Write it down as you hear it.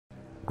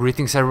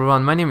Greetings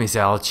everyone, my name is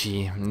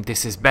Algee.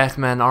 This is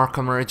Batman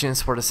Arkham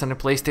Origins for the Sony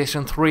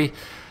PlayStation 3.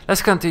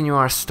 Let's continue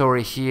our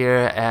story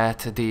here at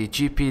the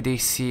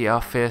GPDC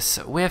office.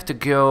 We have to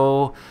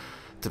go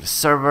to the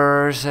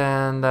servers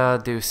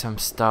and do some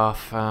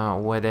stuff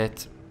with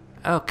it.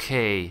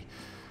 Okay,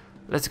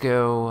 let's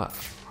go.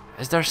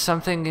 Is there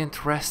something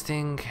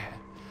interesting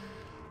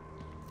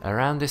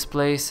around this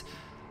place?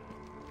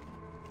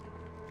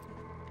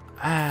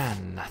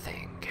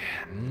 Nothing.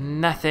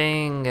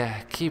 Nothing.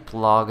 Keep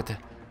logged.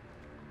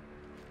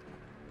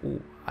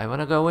 Ooh, I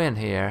wanna go in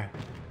here.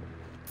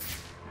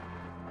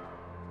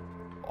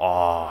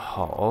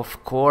 Oh,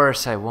 of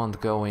course I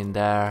won't go in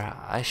there.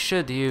 I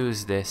should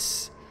use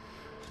this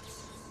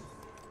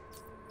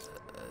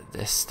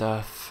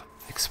stuff.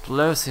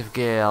 Explosive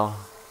gale.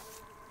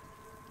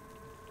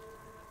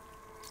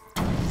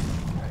 Hey, you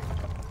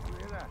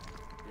hear that?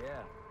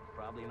 Yeah,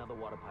 probably another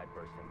water pipe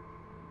bursting.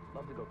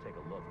 Love to go take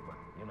a look, but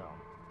you know,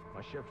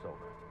 my shift's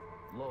over.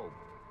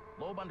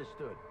 Loeb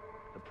understood.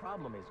 The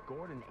problem is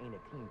Gordon ain't a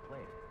team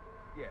player.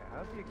 Yeah,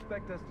 how's he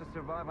expect us to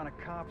survive on a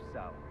cop's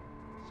salary?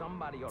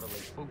 Somebody ought to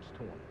lay boots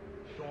to him.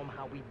 Show him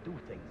how we do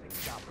things in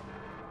Gotham.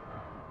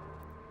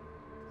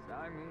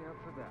 Sign me up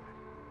for that.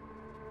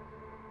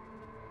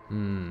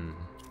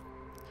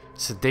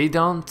 So they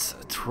don't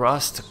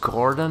trust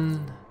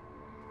Gordon?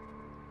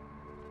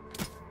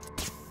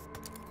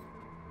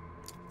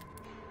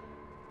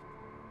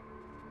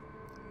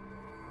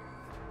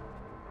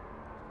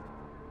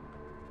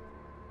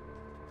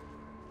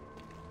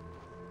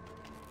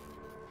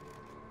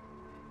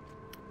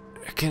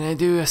 Can I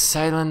do a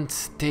silent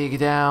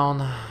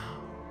takedown?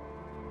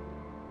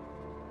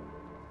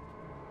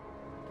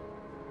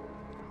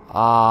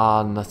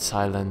 Ah, not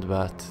silent,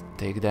 but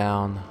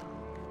takedown.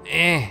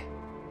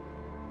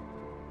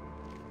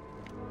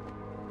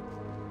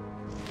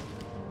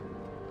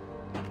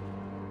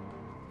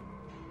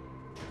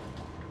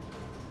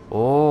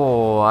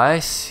 Oh, I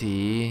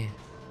see.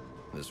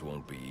 This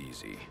won't be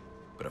easy,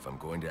 but if I'm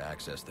going to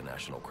access the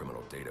National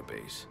Criminal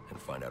Database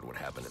and find out what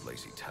happened at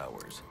Lacey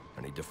Towers,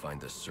 I need to find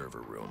the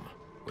server room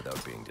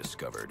without being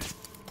discovered.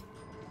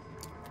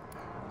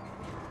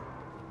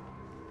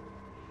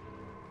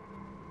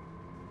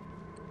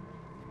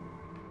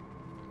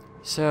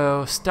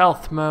 So,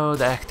 stealth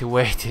mode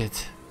activated.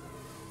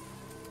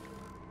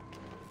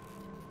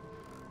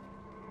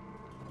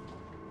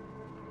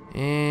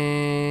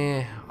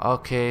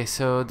 Okay,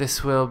 so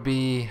this will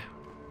be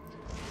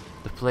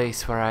the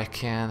place where I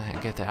can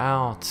get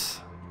out.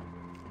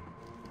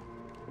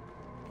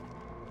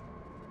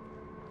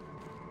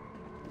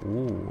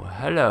 Ooh,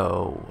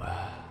 hello.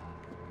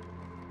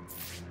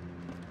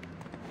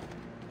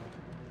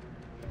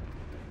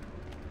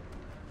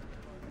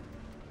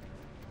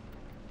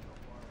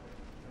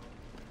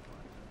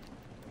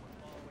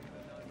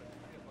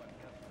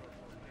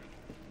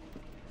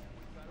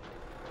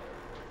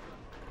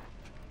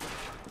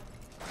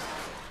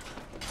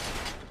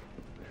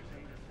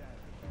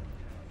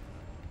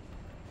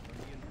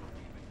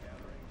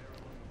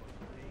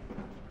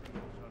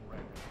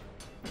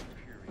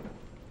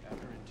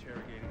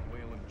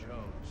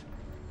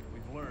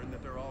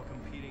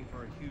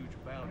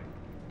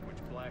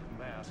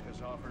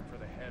 Offered for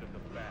the head of the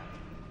bat.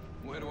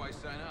 Where do I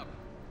sign up?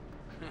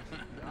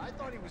 I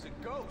thought he was a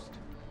ghost.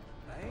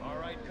 All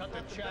right, cut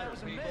the chatter,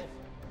 people.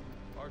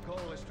 Our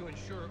goal is to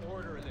ensure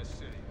order in this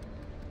city.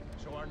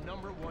 So our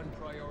 #1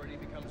 priority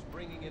becomes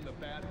bringing in the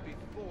bat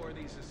before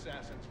these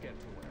assassins get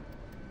to him.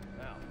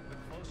 Now, the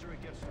closer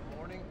it gets to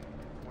morning,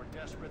 the more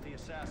desperate the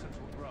assassins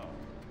will grow.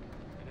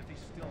 And if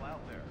he's still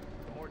out there,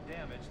 the more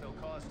damage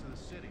they'll cause to the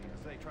city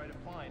as they try to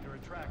find or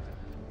attract him.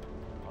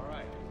 All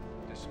right,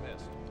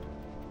 dismissed.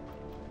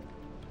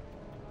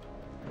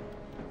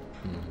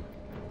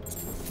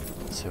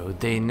 So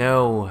they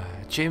know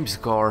James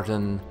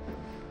Gordon.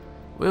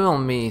 We will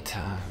meet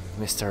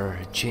Mr.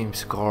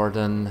 James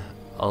Gordon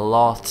a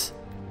lot.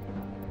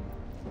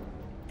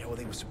 Yeah, well,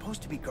 they were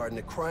supposed to be guarding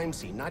the crime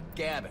scene, not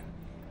Gavin.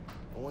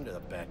 No wonder the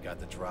bat got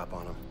the drop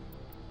on him.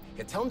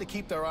 Yeah, tell them to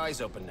keep their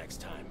eyes open next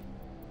time.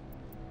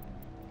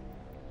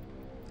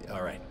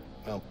 All right,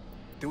 well,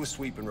 do a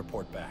sweep and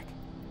report back.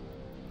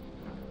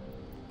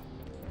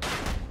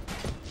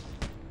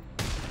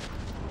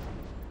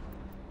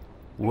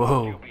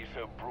 Whoa. Would you be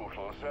so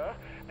brutal, sir?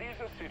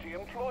 These are city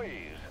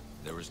employees.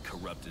 They're as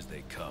corrupt as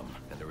they come,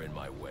 and they're in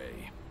my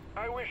way.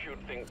 I wish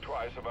you'd think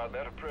twice about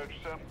that approach,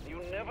 sir.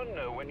 You never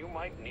know when you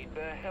might need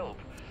their help.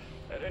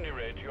 At any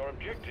rate, your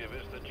objective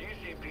is the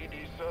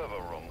GCPD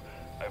server room.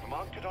 I've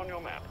marked it on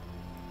your map.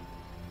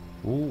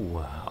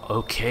 Ooh,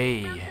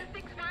 okay. Delta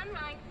 61,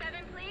 line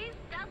 7, please.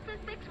 Delta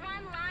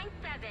 61, line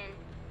 7.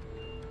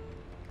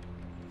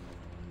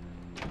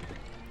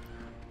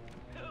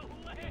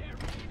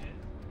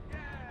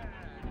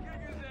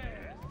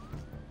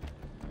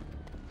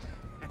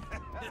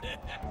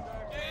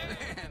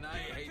 Man, I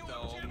hate the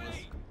homeless.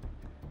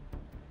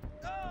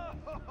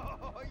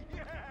 Oh,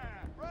 yeah!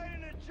 Right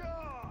in the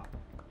jaw!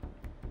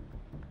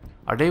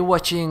 Are they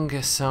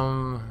watching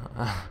some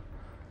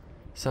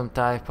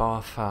type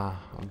of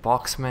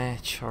box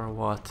match or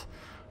what?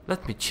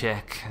 Let me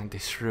check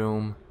this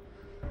room.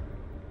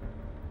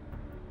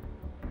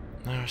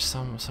 There are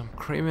some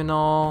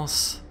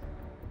criminals.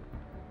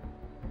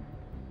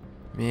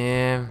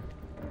 Yeah.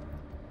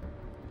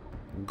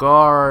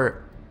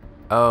 Guard.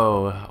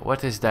 Oh,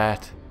 what is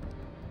that?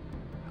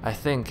 I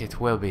think it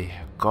will be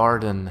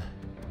garden.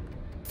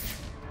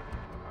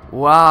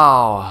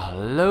 Wow,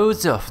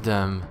 loads of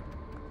them.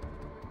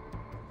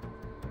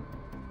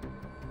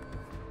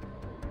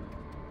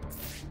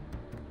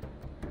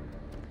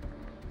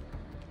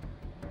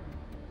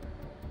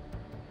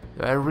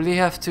 Do I really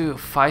have to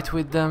fight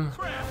with them?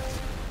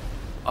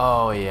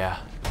 Oh yeah.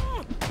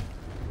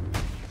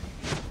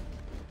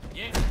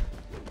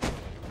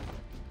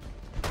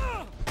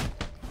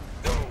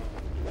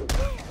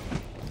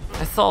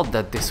 I thought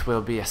that this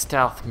will be a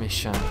stealth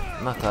mission,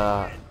 not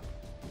a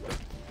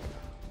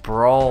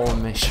brawl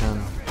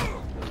mission.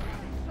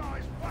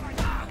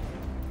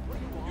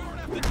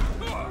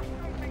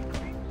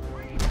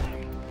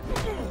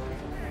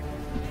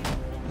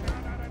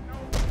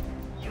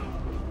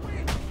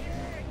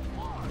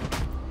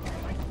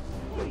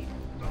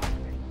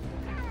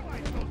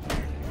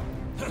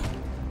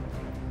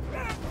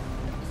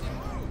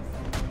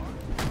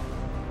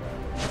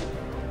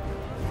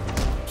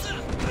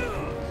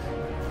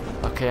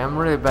 Okay, I'm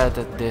really bad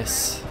at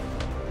this.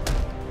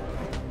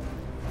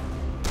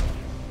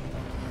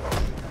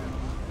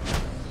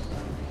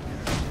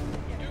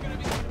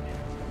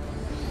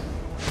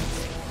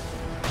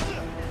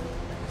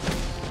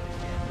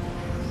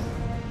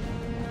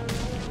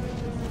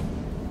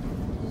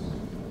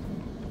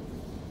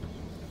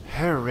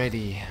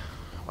 Already,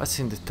 what's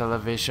in the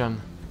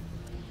television?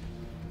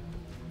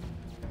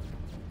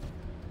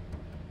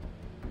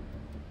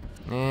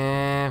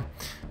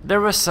 There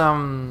was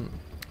some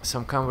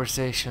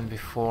conversation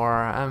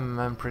before.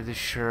 I'm pretty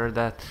sure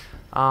that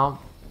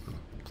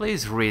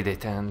please read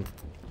it and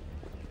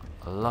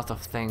a lot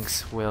of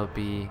things will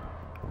be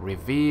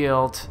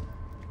revealed.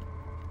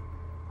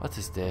 What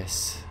is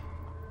this?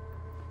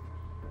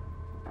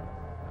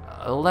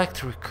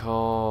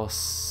 Electrical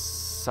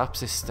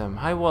subsystem,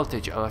 high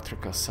voltage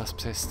electrical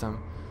subsystem.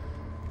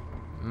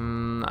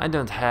 I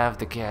don't have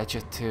the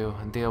gadget to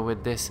deal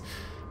with this.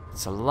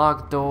 It's a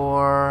locked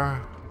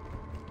door.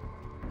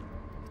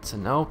 It's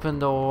an open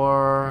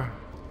door.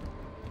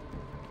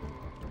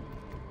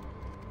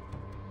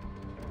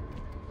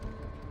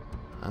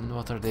 And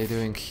what are they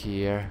doing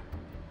here?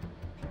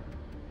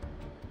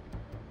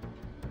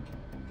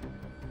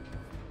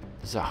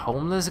 There's a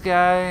homeless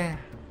guy.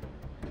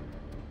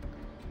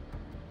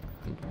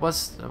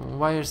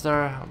 Why is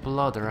there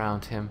blood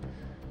around him?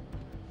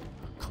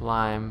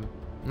 Climb.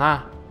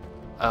 Nah.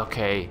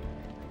 Okay.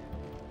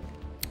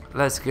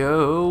 Let's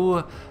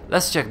go.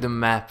 Let's check the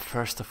map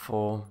first of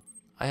all.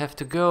 I have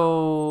to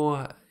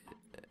go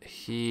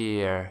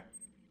here.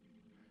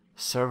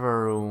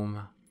 Server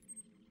room.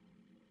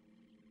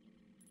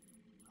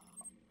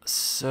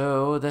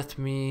 So that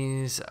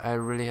means I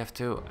really have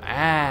to...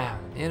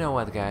 you know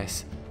what,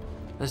 guys?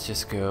 Let's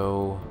just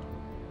go.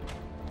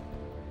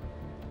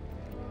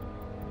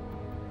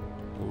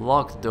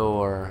 Locked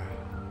door.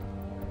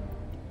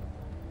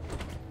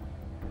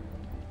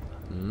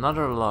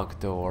 Another locked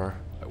door.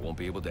 I won't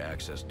be able to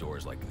access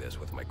doors like this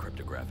with my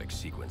cryptographic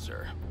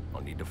sequencer.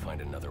 I'll need to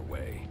find another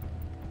way.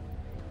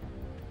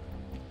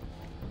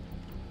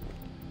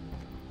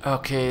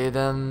 Okay,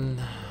 then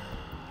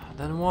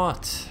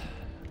what?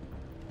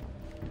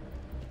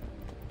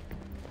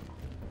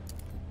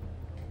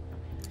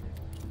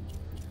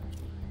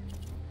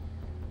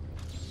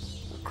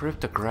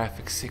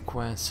 Cryptographic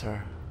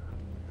sequencer.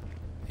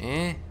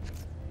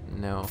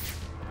 No.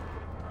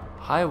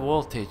 High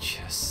voltage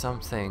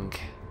something.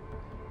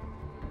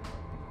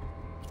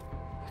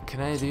 Can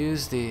I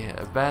use the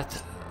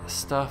bat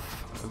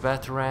stuff?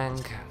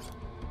 Batarang?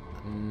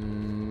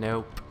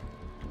 Nope.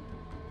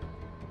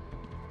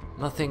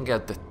 Nothing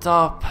at the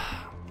top.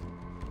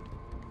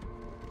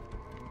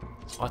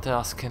 What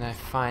else can I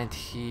find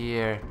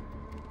here?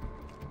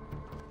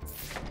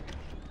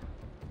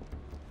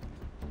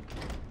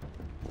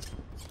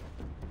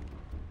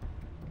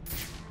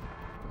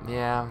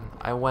 Yeah,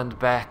 I went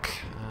back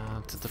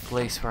to the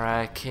place where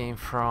I came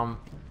from.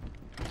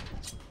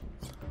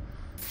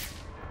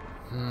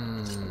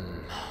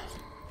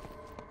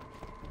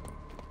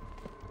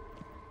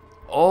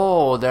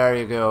 Oh, there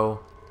you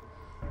go.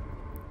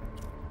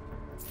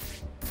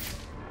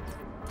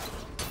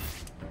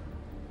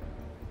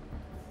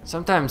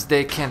 Sometimes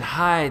they can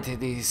hide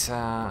these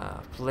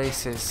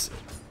places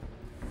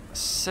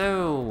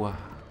so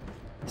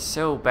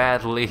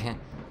badly.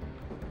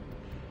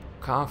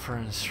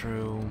 Conference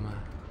room.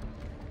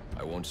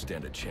 I won't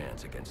stand a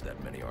chance against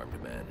that many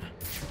armed men.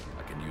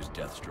 I can use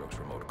Deathstroke's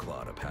remote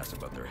claw to pass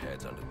above their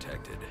heads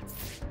undetected.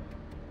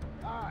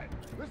 Alright,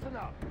 listen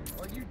up.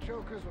 While you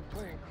jokers were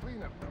playing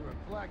cleanup crew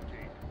at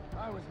Blackgate,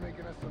 I was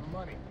making us some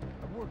money.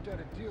 I worked out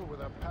a deal with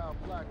our pal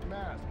Black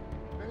Mask.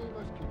 If any of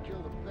us can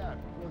kill the Bat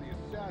before the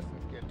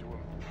assassins get to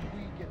him,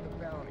 we get the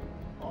bounty.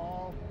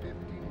 All $50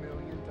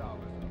 million.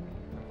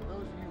 And for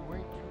those of you who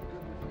ain't too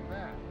good with the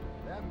math,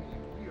 that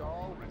means we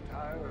all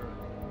retire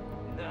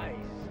early. Nice.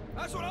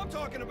 That's what I'm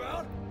talking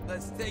about.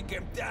 Let's take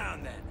him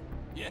down then.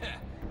 Yeah.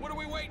 What are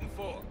we waiting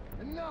for?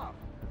 Enough!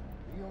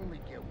 We only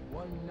get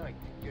one night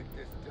to get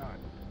this done.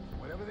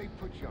 Whatever they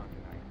put you on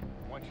tonight,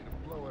 I want you to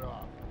blow it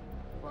off.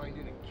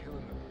 Finding and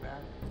killing the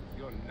Bat is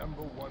your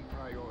 #1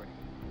 priority.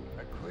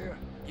 That clear?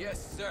 Yes,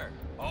 sir.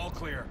 All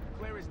clear.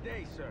 Clear as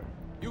day, sir.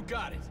 You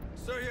got it.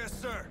 Sir, yes,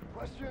 sir.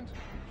 Questions?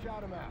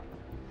 Shout them out.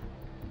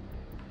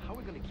 How are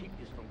we gonna keep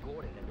this from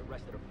Gordon and the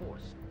rest of the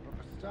force? But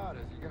for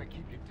starters, you're gonna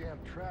keep your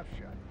damn trap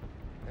shut.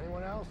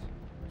 Anyone else?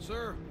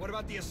 Sir, what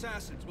about the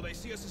assassins? Will they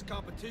see us as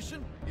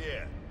competition?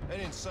 Yeah, I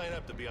didn't sign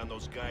up to be on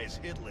those guys'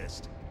 hit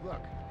list.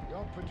 Look, you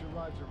all put your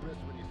lives at risk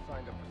when you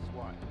signed up for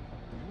SWAT.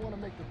 If you want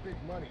to make the big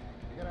money,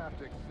 you're gonna have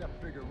to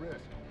accept bigger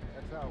risk.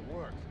 That's how it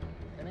works.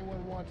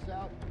 Anyone wants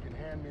out, can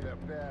hand me their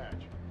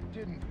badge.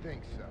 Didn't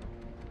think so.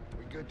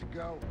 We good to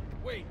go?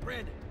 Wait,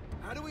 Brandon.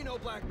 How do we know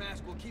Black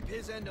Mask will keep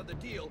his end of the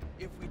deal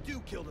if we do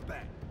kill the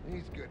Bat?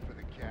 He's good for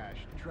the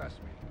cash,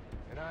 trust me.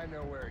 And I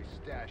know where he's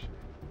stashing it.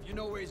 If you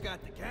know where he's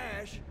got the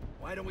cash,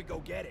 why don't we go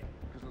get it?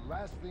 Because the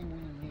last thing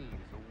we need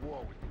is a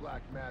war with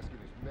Black Mask and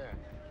his men.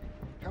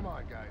 Come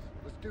on, guys.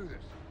 Let's do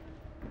this.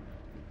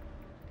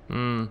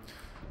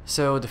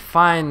 So the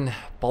fine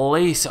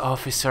police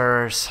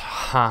officers,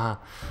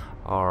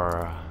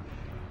 or,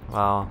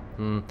 well,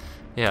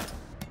 yeah,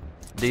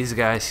 these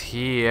guys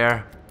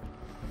here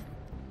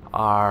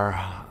are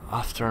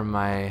after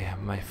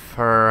my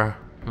fur.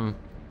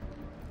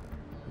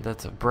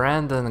 That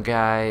Brandon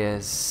guy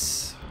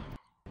is.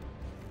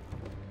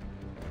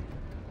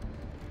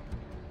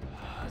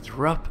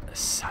 Drop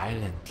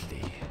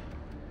silently.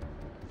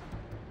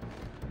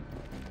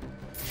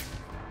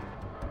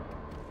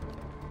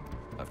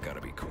 I've got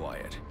to be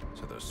quiet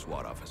so those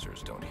SWAT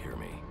officers don't hear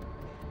me.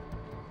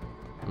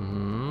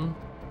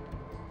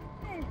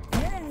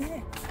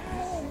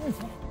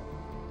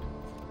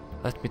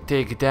 Let me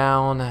take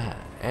down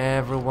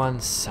everyone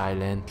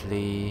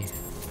silently.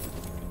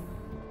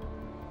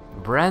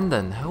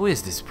 Brandon, who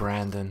is this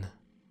Brandon?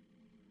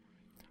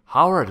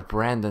 Howard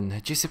Brandon,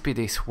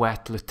 GCPD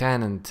SWAT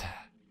Lieutenant.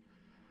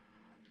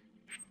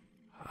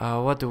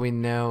 What do we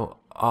know?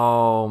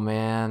 Oh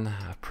man,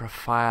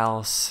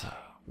 profiles.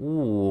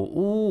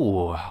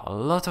 Ooh, a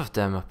lot of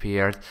them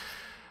appeared.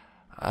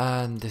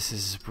 And this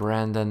is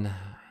Brandon.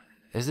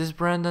 Is this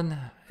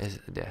Brandon?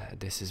 Yeah,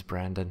 this is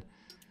Brandon.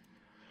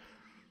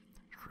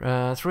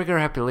 Trigger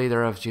happy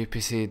leader of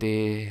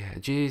GCPD.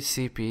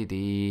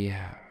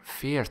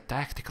 Fear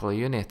tactical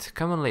unit.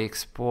 Commonly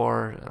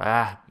explored.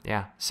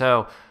 Yeah.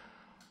 So,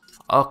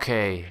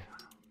 okay.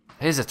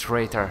 He's a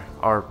traitor,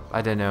 or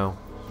I don't know.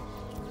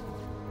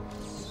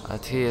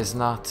 But he is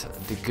not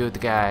the good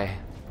guy.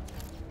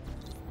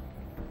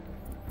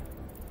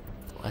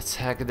 Let's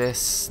hack this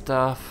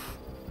stuff.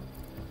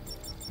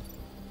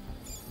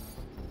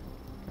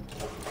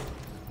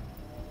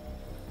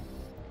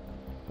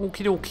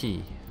 Okie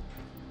dokie.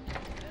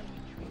 Then we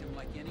treat him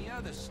like any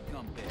other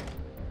scumbag.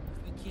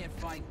 If we can't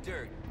find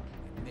dirt,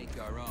 we make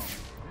our own.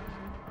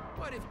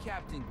 What if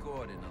Captain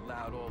Gordon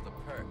allowed all the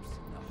perps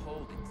in the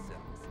holding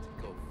cells to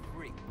go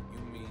free?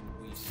 You mean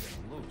we set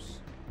loose?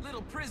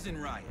 Little prison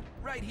riot,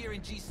 right here in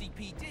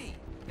GCPD.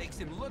 Makes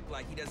him look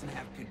like he doesn't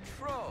have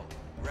control,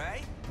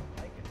 right?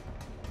 Like it.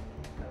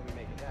 How do we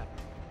make it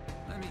happen?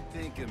 Let me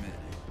think a minute.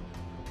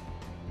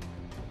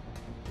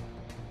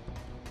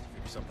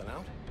 Figure something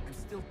out? I'm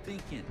still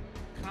thinking.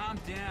 Calm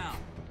down.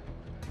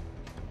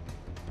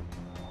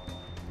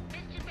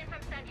 Mischief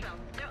from Central.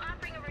 They're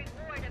offering a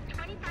reward of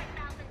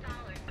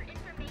 $25,000 for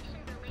information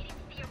relating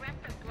to the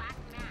arrest of Black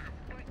Mask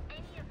or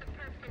any of the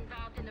perps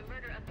involved in the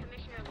murder of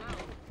Commissioner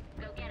Loeb.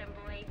 Go get him,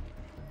 boys.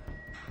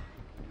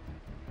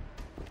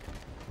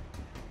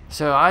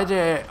 So are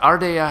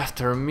they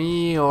after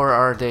me or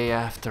are they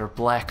after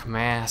Black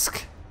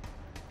Mask?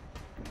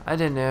 I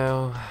don't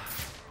know.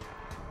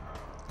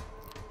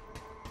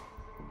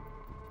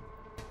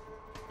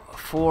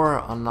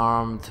 4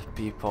 unarmed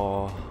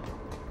people.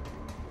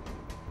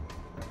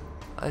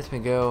 Let me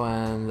go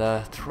and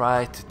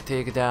try to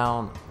take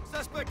down.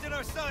 Suspect in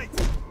our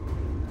sights.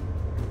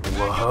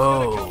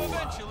 Whoa!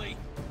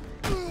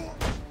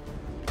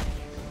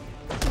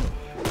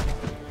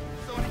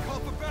 Somebody call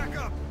for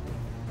backup.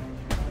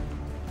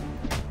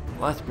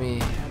 Let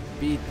me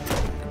beat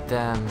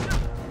them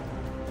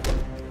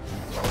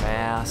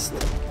fast.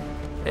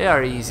 They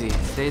are easy.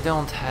 They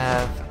don't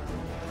have.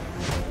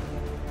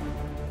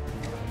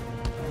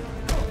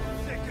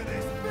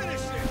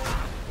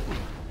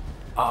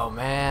 Oh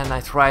man,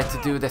 I tried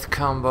to do that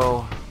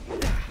combo.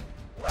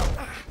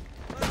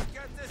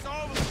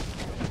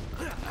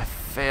 I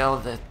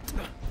failed it.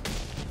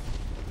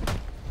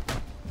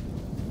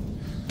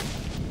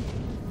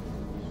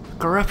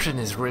 Corruption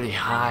is really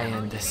high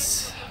in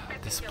this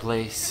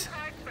place.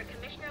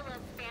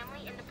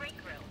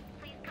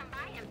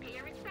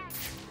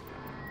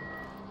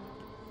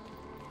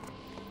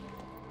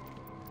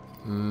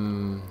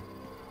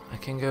 I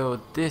can go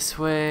this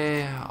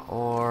way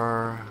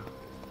or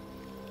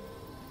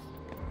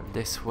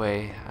this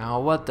way.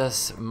 What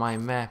does my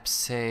map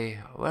say?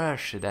 Where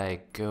should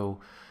I go?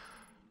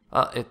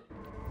 It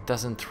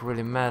doesn't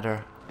really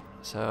matter.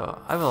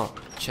 So I will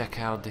check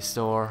out this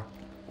door.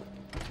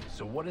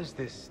 So what does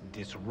this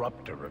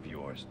disruptor of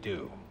yours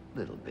do?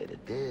 Little bit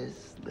of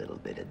this, little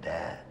bit of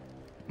that.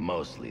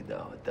 Mostly,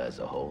 though, it does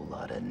a whole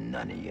lot of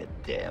none of your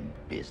damn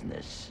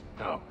business.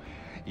 Oh,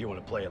 you want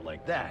to play it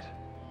like that?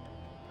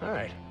 All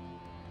right.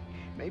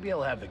 Maybe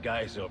I'll have the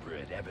guys over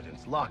at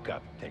Evidence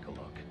Lockup take a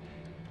look.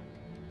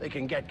 They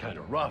can get kind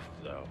of rough,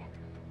 though.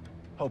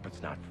 Hope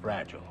it's not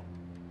fragile.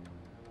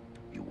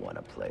 You want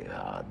to play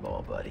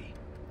hardball, buddy?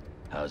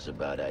 How's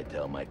about I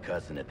tell my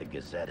cousin at the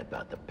Gazette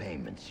about the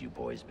payments you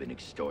boys been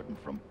extorting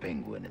from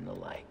Penguin and the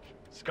like?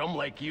 Scum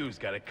like you's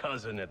got a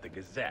cousin at the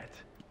Gazette.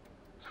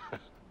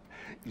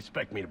 You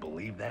expect me to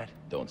believe that?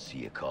 Don't see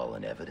you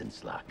calling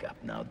Evidence Lockup,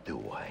 now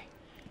do I?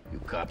 You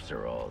cops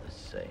are all the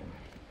same.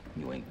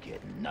 You ain't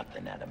getting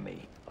nothing out of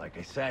me. Like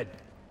I said,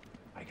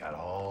 I got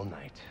all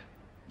night.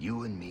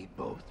 You and me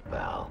both,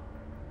 pal.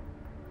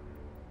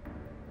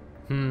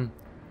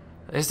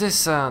 Is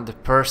this the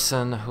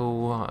person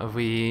who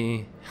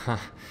we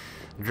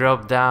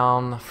dropped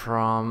down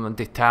from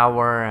the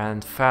tower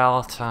and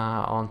fell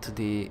onto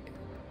the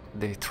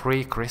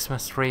tree,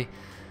 Christmas tree?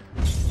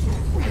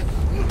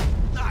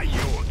 Not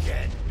you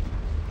again.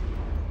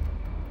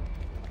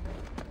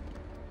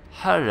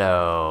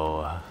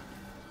 Hello.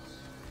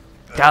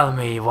 Tell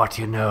me what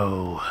you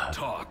know.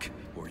 Talk,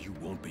 or you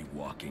won't be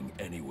walking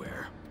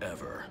anywhere,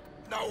 ever.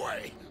 No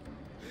way!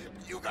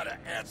 You gotta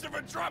answer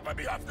for dropping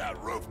me off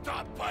that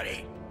rooftop,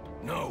 buddy!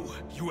 No,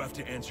 you have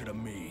to answer to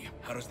me.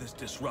 How does this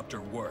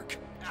disruptor work?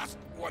 Ask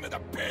one of the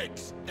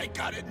pigs! They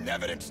got it in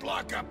Evidence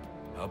Lockup!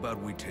 How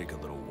about we take a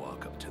little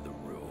walk up to the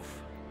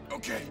roof?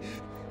 Okay,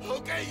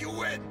 you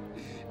win!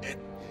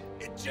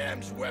 It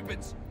jams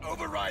weapons,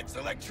 overrides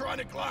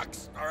electronic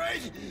locks,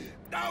 alright?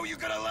 Now you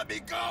gotta let me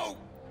go!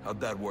 How'd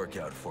that work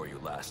out for you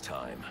last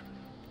time?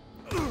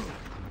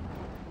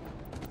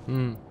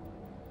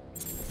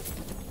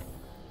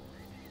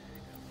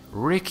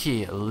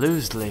 Ricky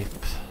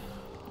Looselip.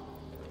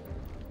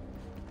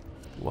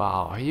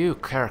 Wow, are you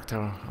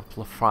character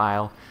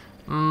profile?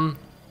 I'm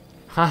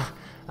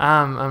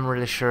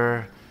really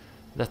sure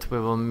that we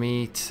will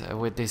meet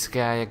with this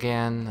guy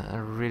again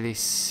really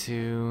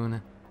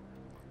soon.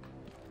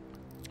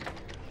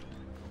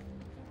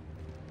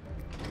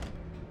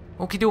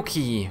 Okie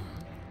dokie.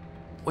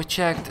 We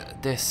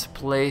checked this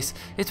place.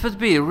 It would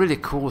be really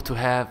cool to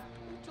have.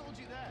 Who told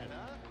you that,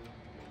 huh?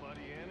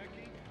 Bloody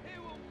anarchy? He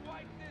will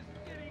wipe this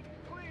city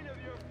clean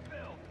of your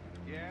filth.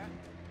 Yeah?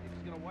 If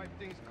he's gonna wipe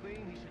things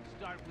clean, he should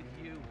start with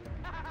you.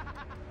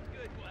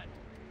 Good one.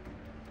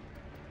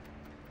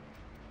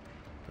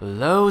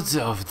 Loads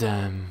of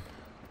them.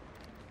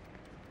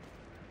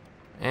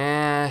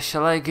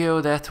 Shall I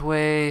go that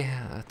way?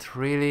 That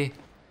really?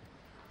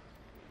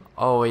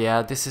 Oh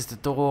yeah, this is the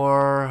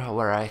door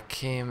where I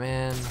came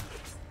in.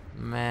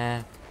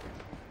 Man.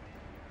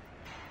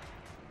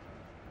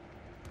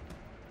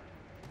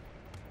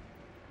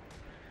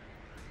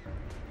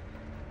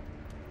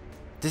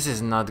 This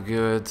is not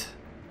good.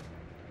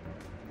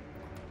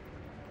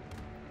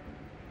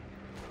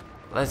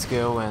 Let's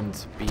go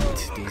and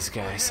beat these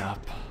guys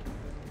up.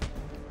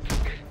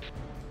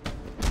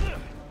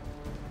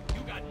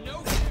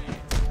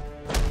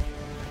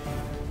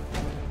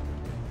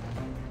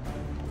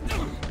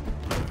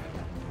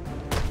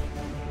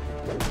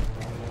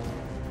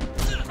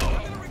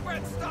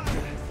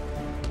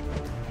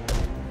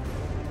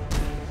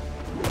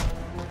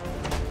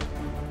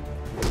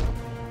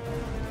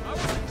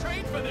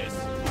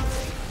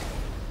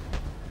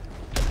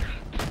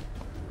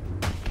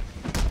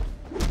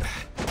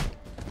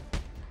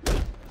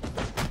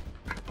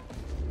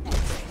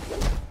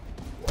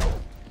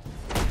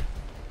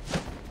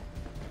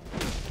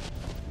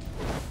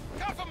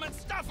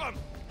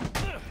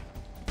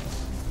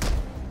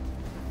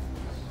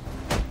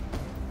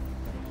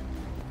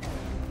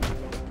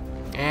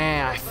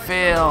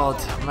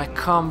 Failed my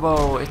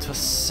combo. It was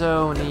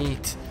so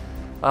neat.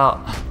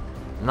 Well,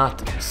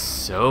 not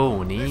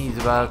so neat,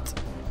 but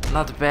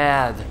not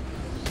bad.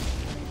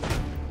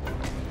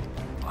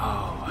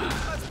 Oh,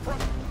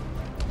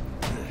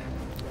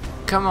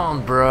 come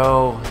on,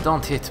 bro!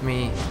 Don't hit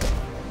me.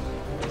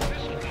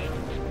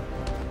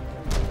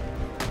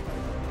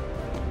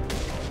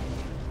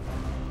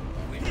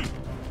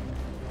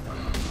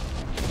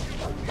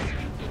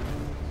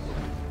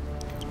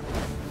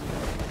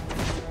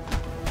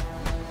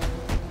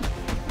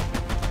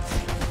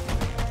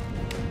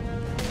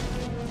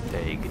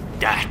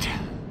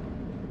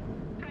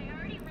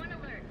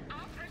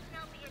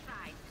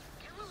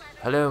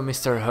 Hello,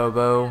 Mr.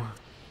 Hobo.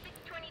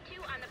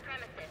 622 on the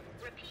premises.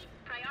 Repeat,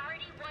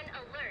 priority 1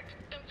 alert.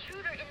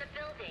 Intruder in the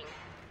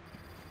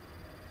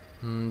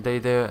building. They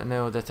don't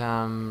know that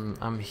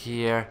I'm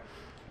here.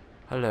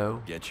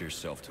 Hello. Get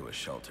yourself to a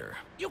shelter.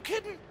 You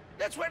kidding?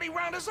 That's where they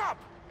round us up.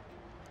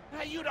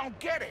 You don't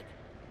get it.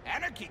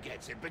 Anarchy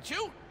gets it, but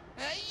you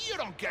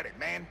don't get it,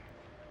 man.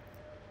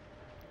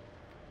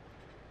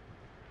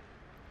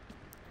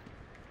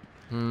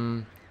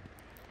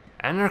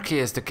 Anarchy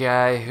is the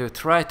guy who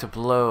tried to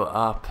blow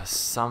up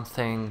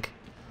something.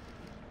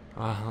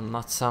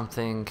 Not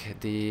something,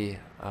 the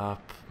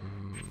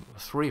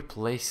 3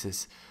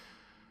 places.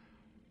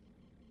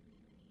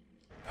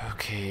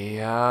 Okay,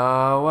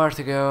 where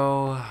to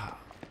go?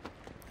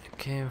 I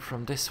came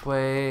from this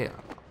way.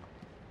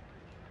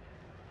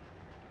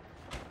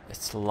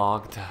 It's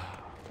locked.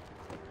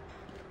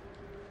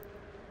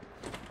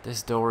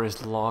 This door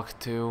is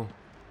locked too.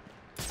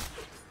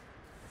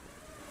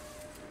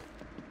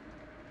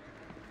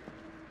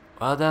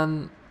 Well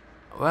then,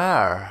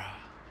 where?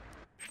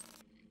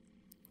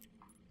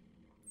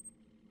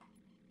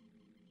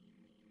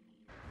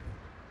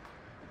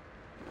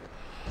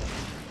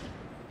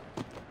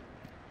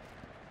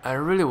 I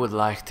really would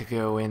like to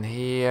go in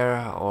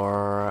here,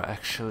 or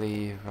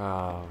actually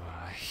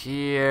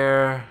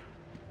here.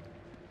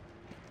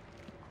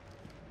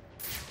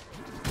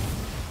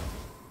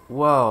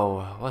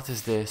 Whoa, what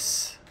is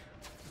this?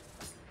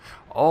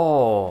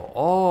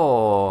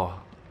 Oh,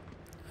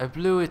 I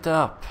blew it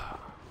up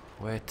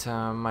with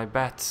my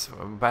bat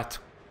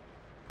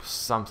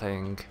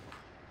something.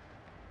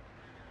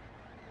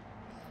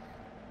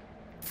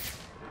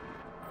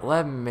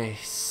 Let me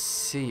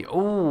see.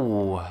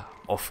 Oh,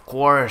 of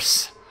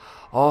course,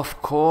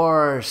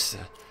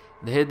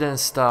 the hidden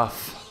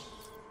stuff.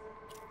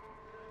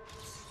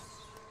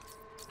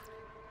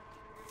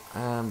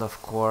 And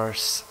of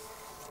course,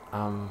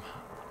 I'm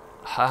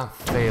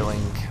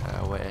failing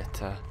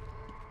with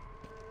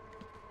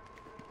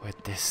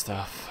this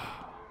stuff.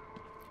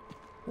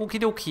 Okie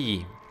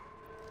dokie.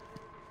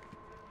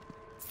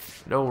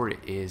 Door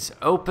is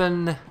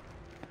open.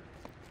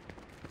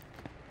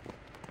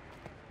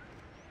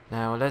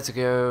 Now let's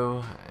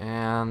go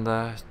and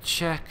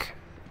check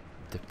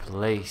the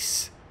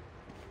place.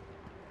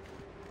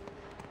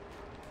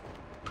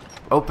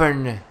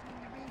 Open.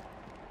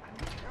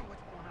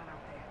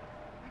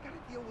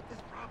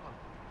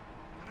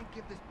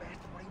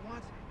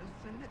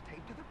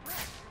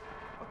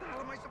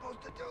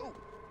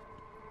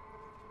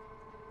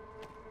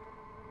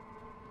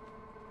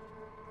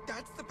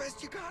 That's the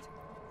best you got?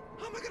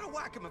 How am I gonna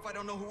whack him if I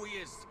don't know who he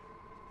is?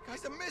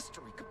 Guy's a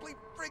mystery, complete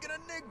friggin'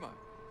 enigma.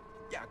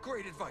 Yeah,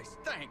 great advice,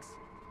 thanks.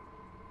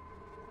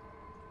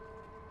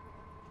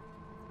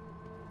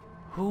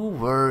 Who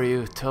were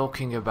you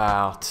talking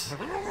about?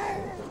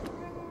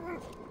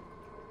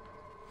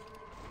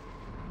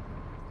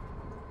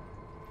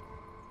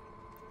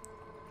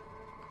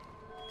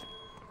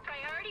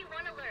 Priority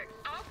 1 alert.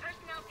 All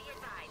personnel be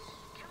advised.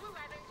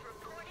 211's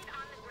reported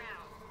on the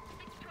ground.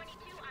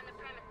 622 on the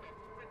premises.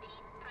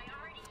 Repeat,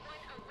 priority 1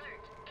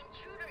 alert.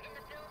 Intruder in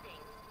the building.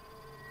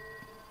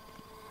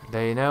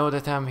 They know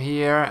that I'm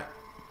here,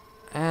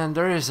 and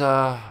there is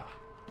a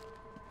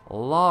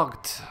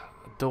locked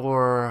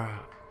door.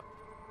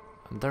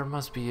 There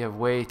must be a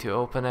way to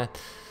open it.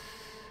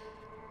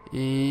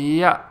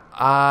 Yeah,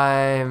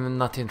 I'm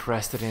not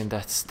interested in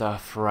that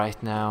stuff right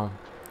now.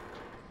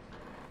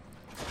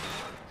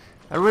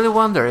 I really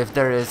wonder if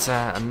there is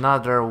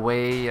another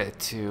way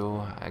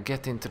to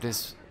get into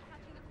this.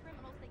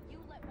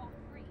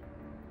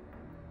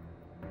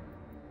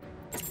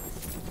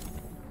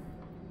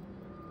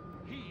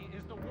 He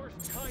is the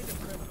worst kind of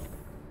criminal.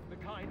 The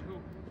kind who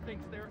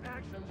thinks their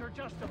actions are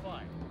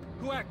justified.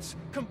 Who acts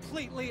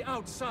completely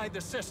outside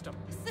the system.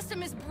 The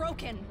system is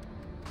broken.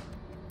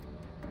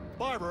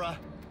 Barbara,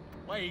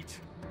 wait.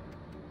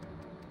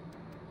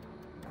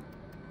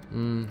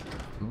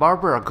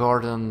 Barbara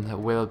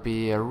Gordon will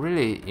be a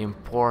really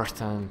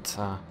important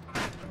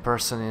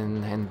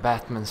person in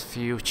Batman's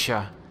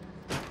future.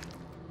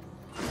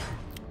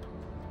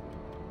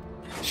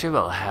 She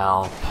will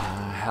help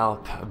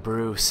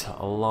Bruce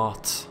a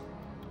lot.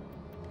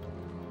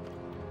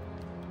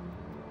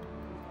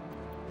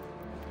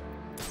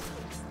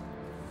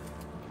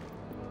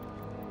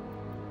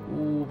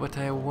 Ooh, but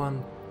I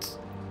want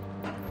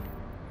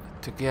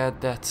to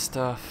get that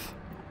stuff.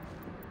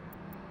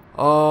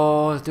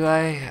 Oh,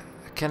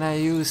 can I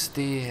use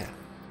the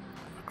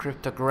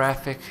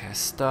cryptographic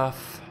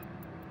stuff?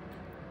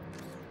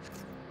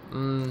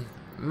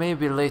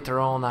 Maybe later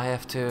on I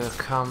have to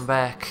come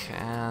back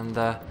and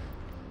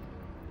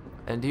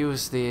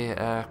use the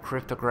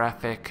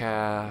cryptographic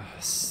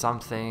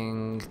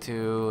something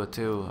to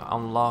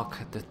unlock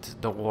the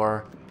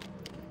door.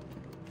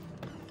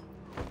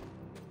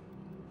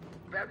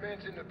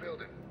 Batman's in the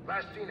building.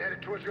 Last seen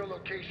headed towards your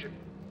location.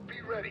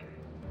 Be ready.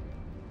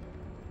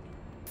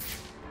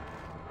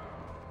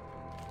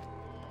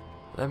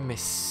 Let me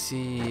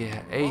see.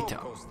 8.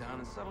 Goes down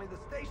and suddenly the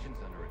station's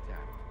under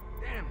attack.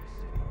 Damn the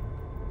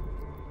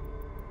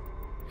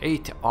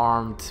city. 8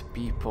 armed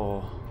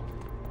people.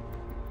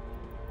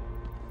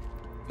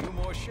 A few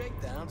more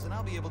shakedowns and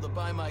I'll be able to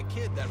buy my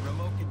kid that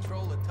remote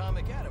control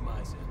atomic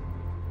atomizer.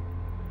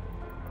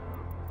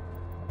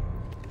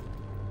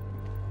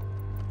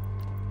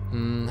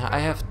 I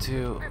have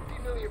to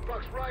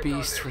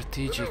be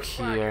strategic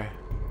here.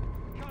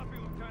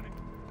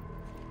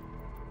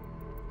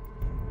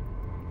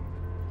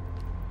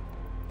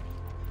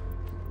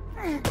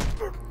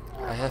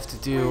 I have to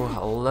do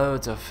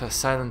loads of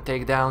silent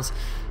takedowns.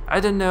 I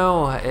don't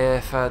know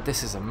if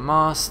this is a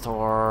must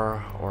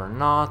or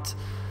not,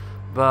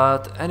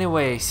 but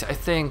anyways, I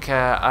think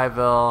I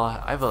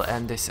will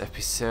end this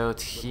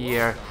episode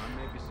here.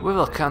 We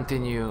will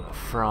continue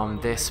from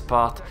this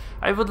spot.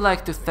 I would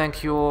like to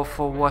thank you all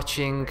for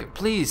watching.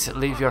 Please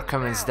leave your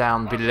comments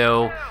down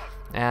below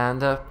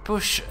and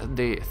push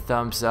the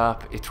thumbs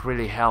up. It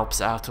really helps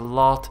out a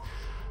lot.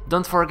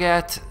 Don't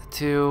forget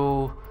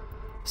to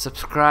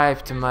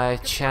subscribe to my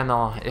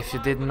channel if you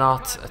did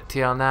not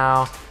till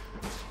now.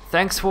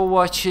 Thanks for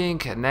watching.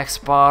 Next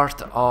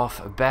part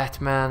of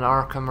Batman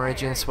Arkham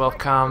Origins will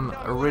come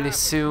really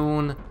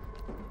soon.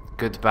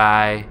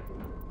 Goodbye.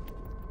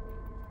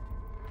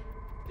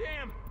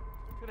 Damn!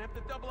 Gonna have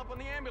to double up on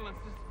the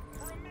ambulances.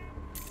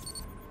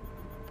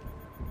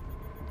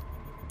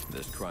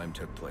 This crime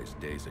took place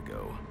days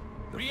ago.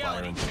 The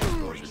fire and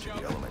exposure to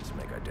the elements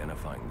make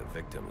identifying the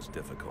victims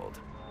difficult.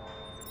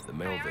 The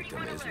male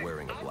victim is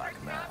wearing a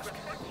black mask,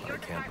 but I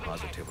can't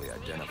positively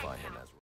identify him as